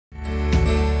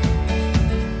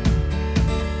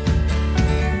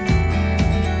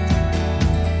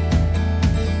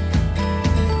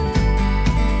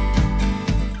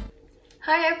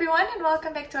everyone, and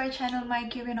welcome back to our channel, my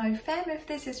Q&A fam. If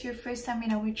this is your first time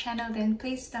in our channel, then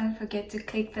please don't forget to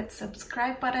click that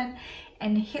subscribe button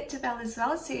and hit the bell as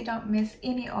well so you don't miss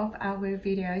any of our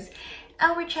videos.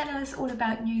 Our channel is all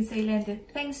about New Zealand, the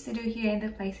things to do here and the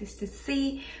places to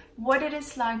see, what it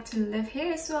is like to live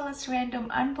here, as well as random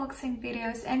unboxing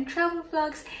videos and travel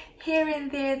vlogs here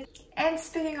and there. And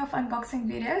speaking of unboxing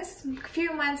videos, a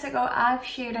few months ago I've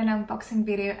shared an unboxing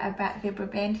video about the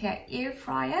Brabantia Air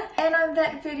Fryer, and on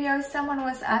that video someone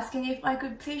was asking if I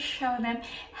could please show them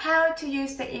how to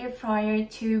use the air fryer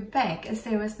to bake, as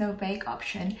there was no bake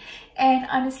option. And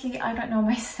honestly, I don't know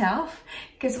myself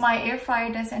because my air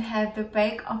fryer doesn't have the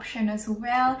bake option as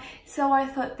well, so I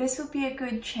thought this would be a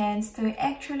good chance to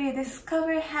actually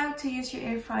discover how to use your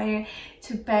air fryer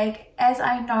to bake, as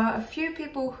I know a few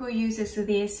people who uses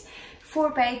this for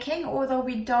baking, although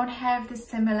we don't have the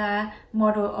similar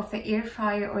model of the air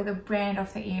fryer or the brand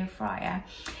of the air fryer.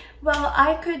 Well,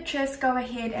 I could just go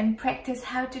ahead and practice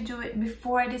how to do it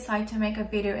before I decide to make a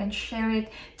video and share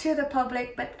it to the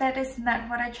public, but that is not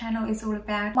what our channel is all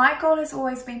about. My goal has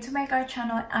always been to make our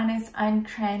channel honest and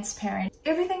transparent.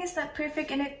 Everything is not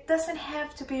perfect and it doesn't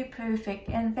have to be perfect,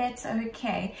 and that's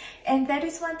okay. And that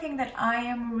is one thing that I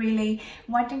am really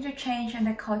wanting to change in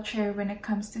the culture when it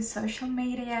comes to social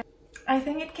media. I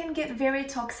think it can get very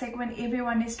toxic when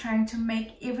everyone is trying to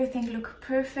make everything look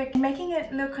perfect, making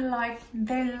it look like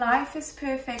their life is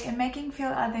perfect and making feel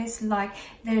others like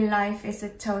their life is a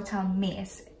total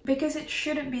mess. Because it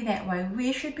shouldn't be that way.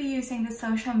 We should be using the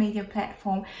social media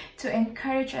platform to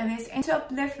encourage others and to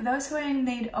uplift those who are in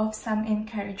need of some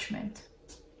encouragement.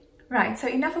 Right, so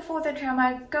enough of all the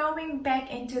drama. Going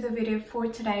back into the video for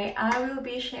today, I will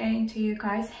be sharing to you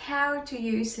guys how to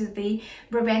use the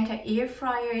Brabantia Air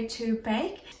Fryer to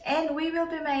bake, and we will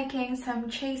be making some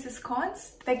cheese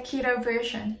scones, the keto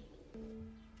version.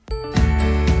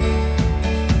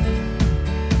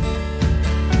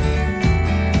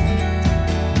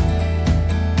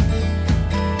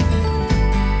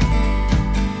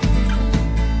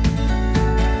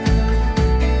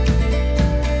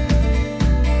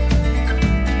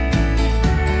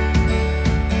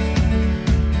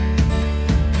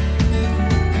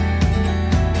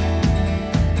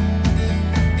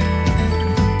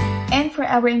 For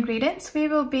our ingredients, we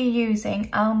will be using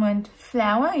almond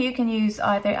flour. You can use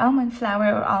either almond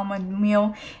flour or almond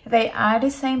meal. They are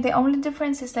the same. The only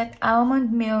difference is that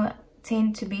almond meal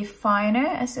tend to be finer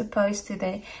as opposed to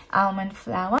the almond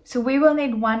flour. So we will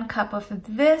need 1 cup of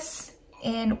this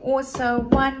and also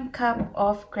 1 cup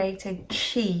of grated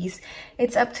cheese.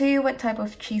 It's up to you what type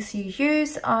of cheese you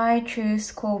use. I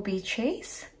choose Colby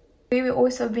cheese. We will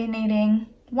also be needing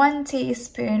 1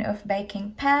 teaspoon of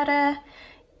baking powder.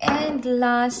 And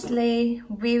lastly,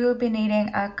 we will be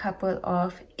needing a couple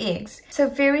of eggs. So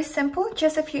very simple,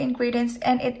 just a few ingredients,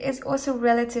 and it is also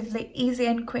relatively easy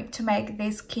and quick to make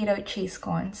these keto cheese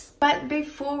scones. But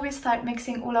before we start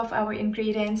mixing all of our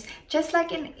ingredients, just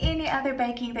like in any other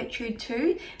baking that you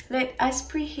do, let us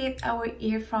preheat our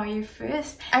air fryer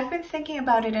first. I've been thinking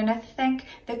about it, and I think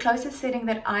the closest setting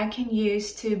that I can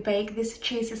use to bake these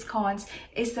cheese scones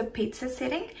is the pizza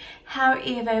setting.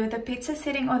 However, the pizza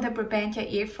setting on the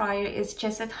Brabantia Air Fryer is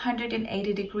just at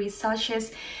 180 degrees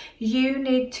Celsius. You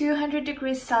need 200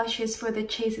 degrees Celsius for the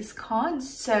cheese scones,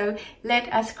 so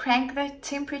let us crank the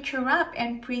temperature up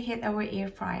and preheat our air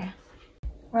fryer.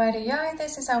 Rightio,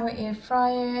 this is our air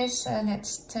fryer, so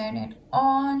let's turn it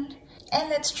on and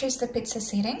let's choose the pizza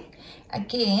setting.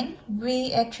 Again,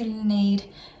 we actually need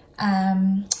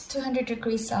 200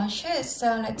 degrees Celsius,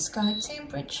 so let's go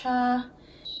temperature.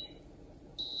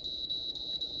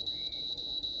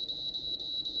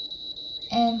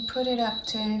 And put it up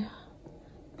to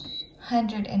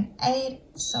 200,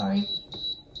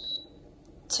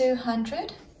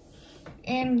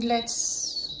 and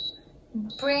let's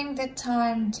bring the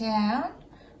time down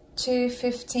to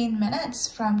 15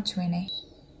 minutes from 20.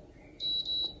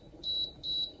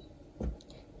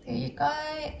 There you go,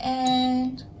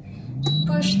 and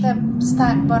push the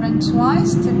start button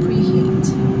twice to preheat.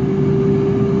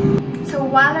 So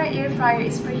while our air fryer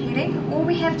is preheating, all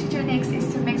we have to do next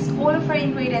is to mix all of our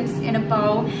ingredients in a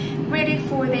bowl, ready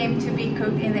for them to be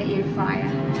cooked in the air fryer.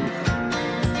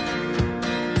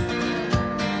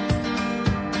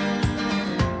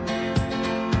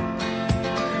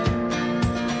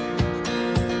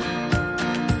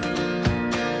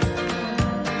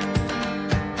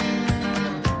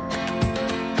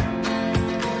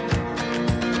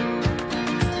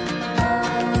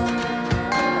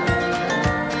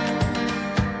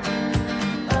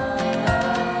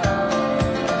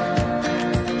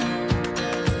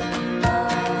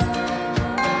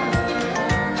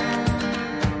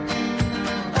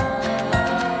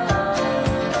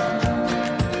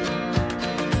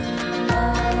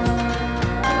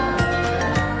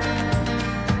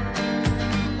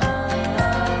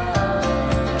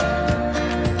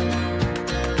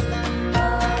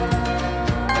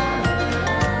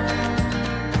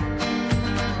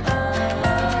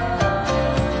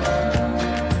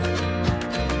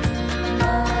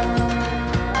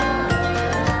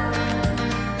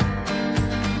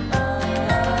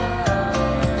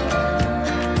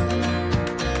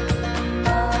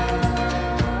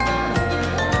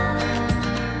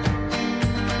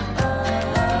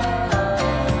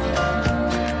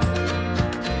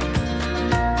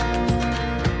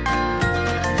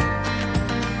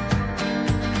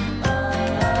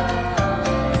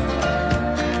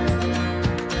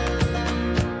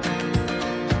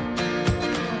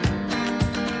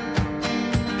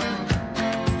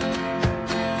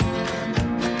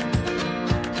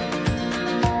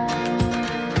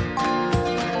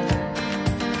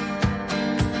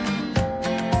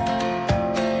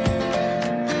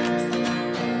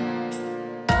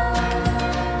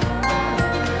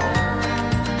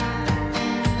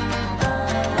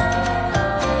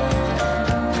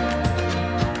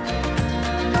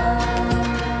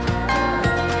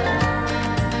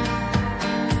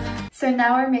 So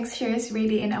now our mixture is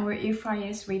ready and our air fryer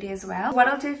is ready as well. What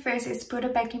I'll do first is put a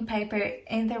baking paper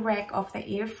in the rack of the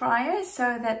air fryer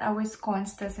so that our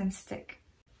scones doesn't stick.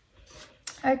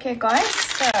 Okay guys,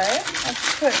 so I've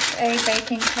put a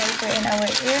baking paper in our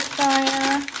air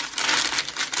fryer.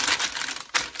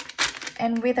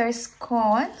 And with our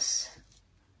scones,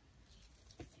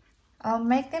 I'll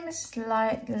make them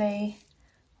slightly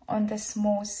on the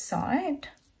small side.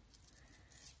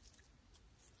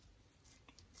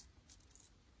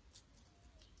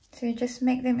 So you just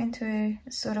make them into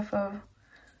sort of a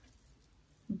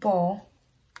ball.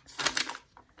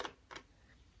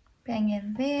 Bang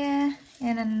in there,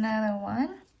 and another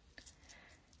one.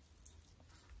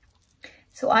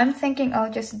 So I'm thinking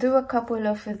I'll just do a couple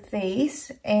of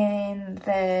these in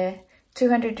the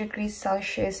 200 degrees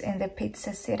Celsius in the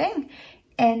pizza setting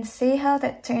and see how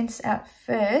that turns out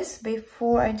first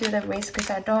before I do the rest, because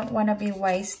I don't want to be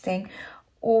wasting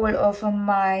all of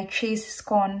my cheese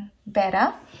scone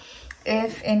batter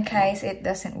if in case it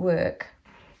doesn't work.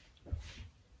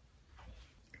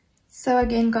 So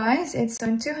again guys, it's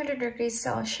on 200 degrees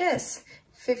Celsius,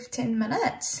 15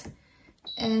 minutes.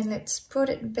 And let's put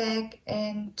it back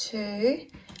into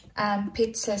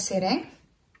pizza setting.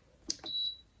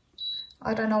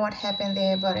 I don't know what happened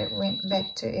there, but it went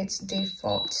back to its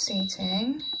default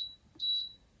setting.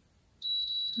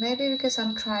 Maybe because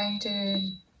I'm trying to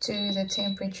do the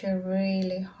temperature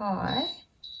really high.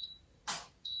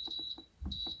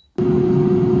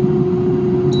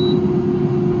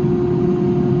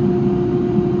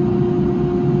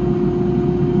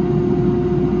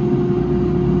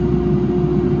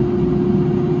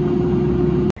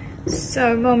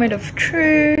 So moment of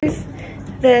truth,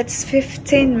 that's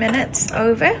 15 minutes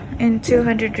over in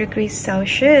 200 degrees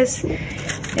Celsius.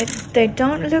 They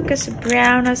don't look as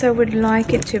brown as I would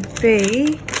like it to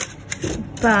be,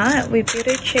 but we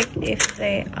better check if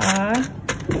they are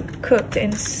cooked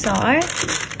inside.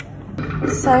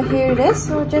 So here it is,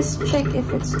 we'll just check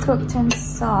if it's cooked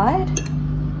inside.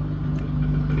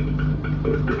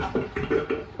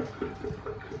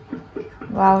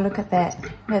 Wow, look at that,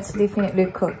 that's definitely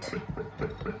cooked.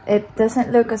 It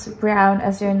doesn't look as brown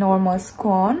as your normal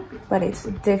scone, but it's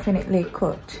definitely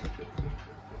cooked.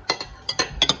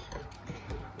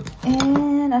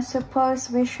 And I suppose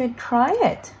we should try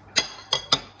it.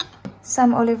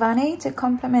 Some olivani to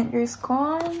complement your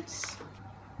scones.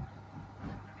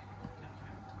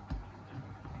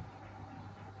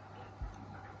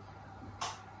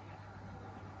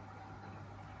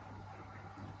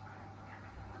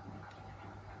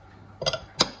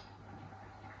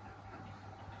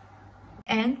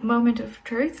 And moment of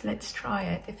truth, let's try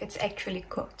it if it's actually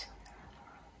cooked.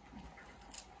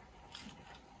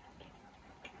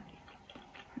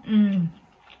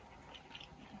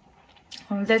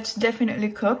 Well, that's definitely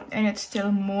cooked and it's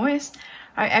still moist.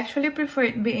 I actually prefer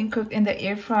it being cooked in the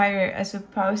air fryer as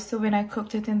opposed to when I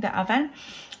cooked it in the oven.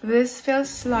 This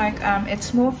feels like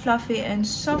it's more fluffy and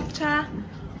softer.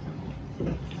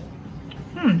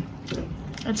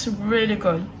 It's really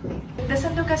good. It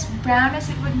doesn't look as brown as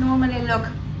it would normally look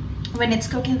when it's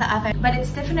cooked in the oven, but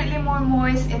it's definitely more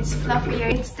moist, it's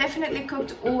fluffier, it's definitely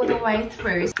cooked all the way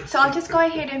through. So I'll just go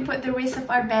ahead and put the rest of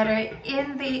our batter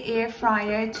in the air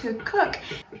fryer to cook,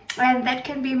 and that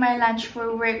can be my lunch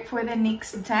for work for the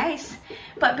next days.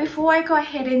 But before I go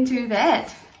ahead and do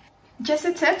that, just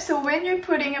a tip, so when you're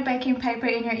putting a baking paper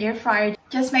in your air fryer,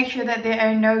 just make sure that there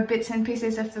are no bits and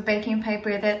pieces of the baking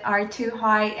paper that are too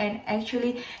high and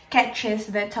actually catches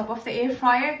the top of the air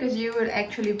fryer, because you will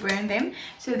actually burn them.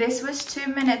 So this was 2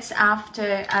 minutes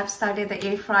after I've started the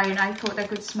air fryer and I thought I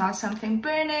could smell something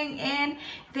burning, and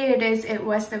there it is, it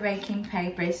was the baking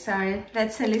paper. So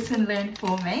that's a lesson learned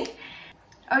for me.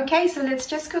 Okay, so let's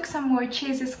just cook some more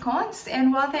cheese scones,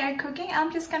 and while they're cooking,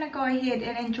 I'm just gonna go ahead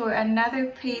and enjoy another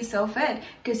piece of it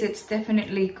because it's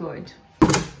definitely good.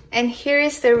 And here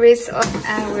is the rest of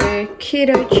our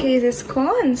keto cheese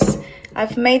scones.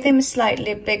 I've made them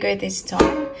slightly bigger this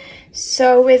time.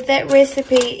 So with that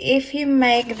recipe, if you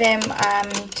make them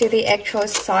to the actual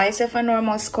size of a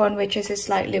normal scone, which is a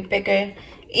slightly bigger,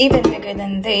 even bigger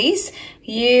than these,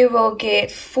 you will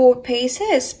get 4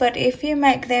 pieces. But if you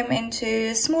make them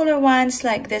into smaller ones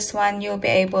like this one, you'll be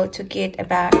able to get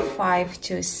about 5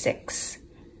 to 6.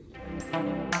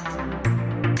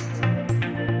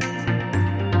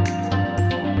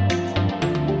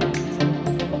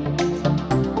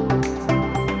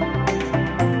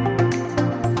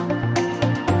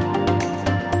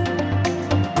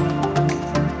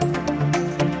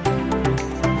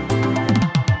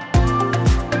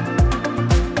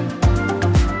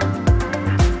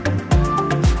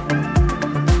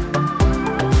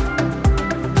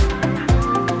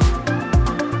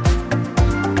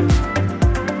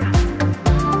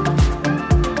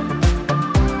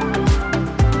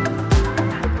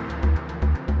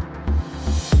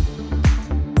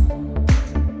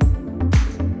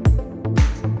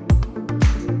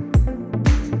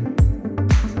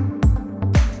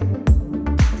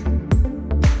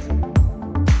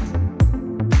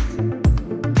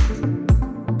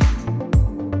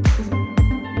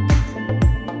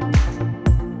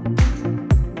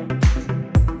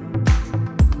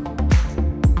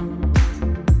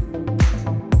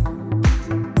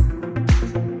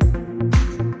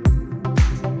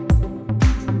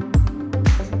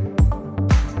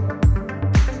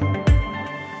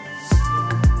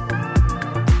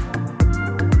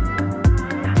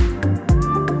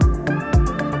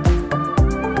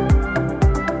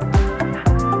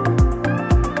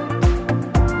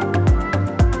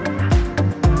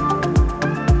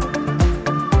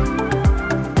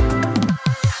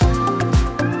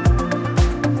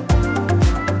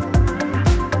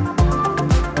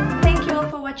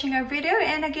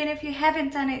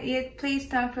 haven't done it yet, please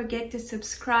don't forget to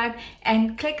subscribe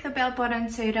and click the bell button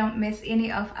so you don't miss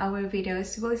any of our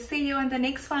videos. We'll see you on the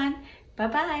next one. Bye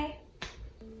bye.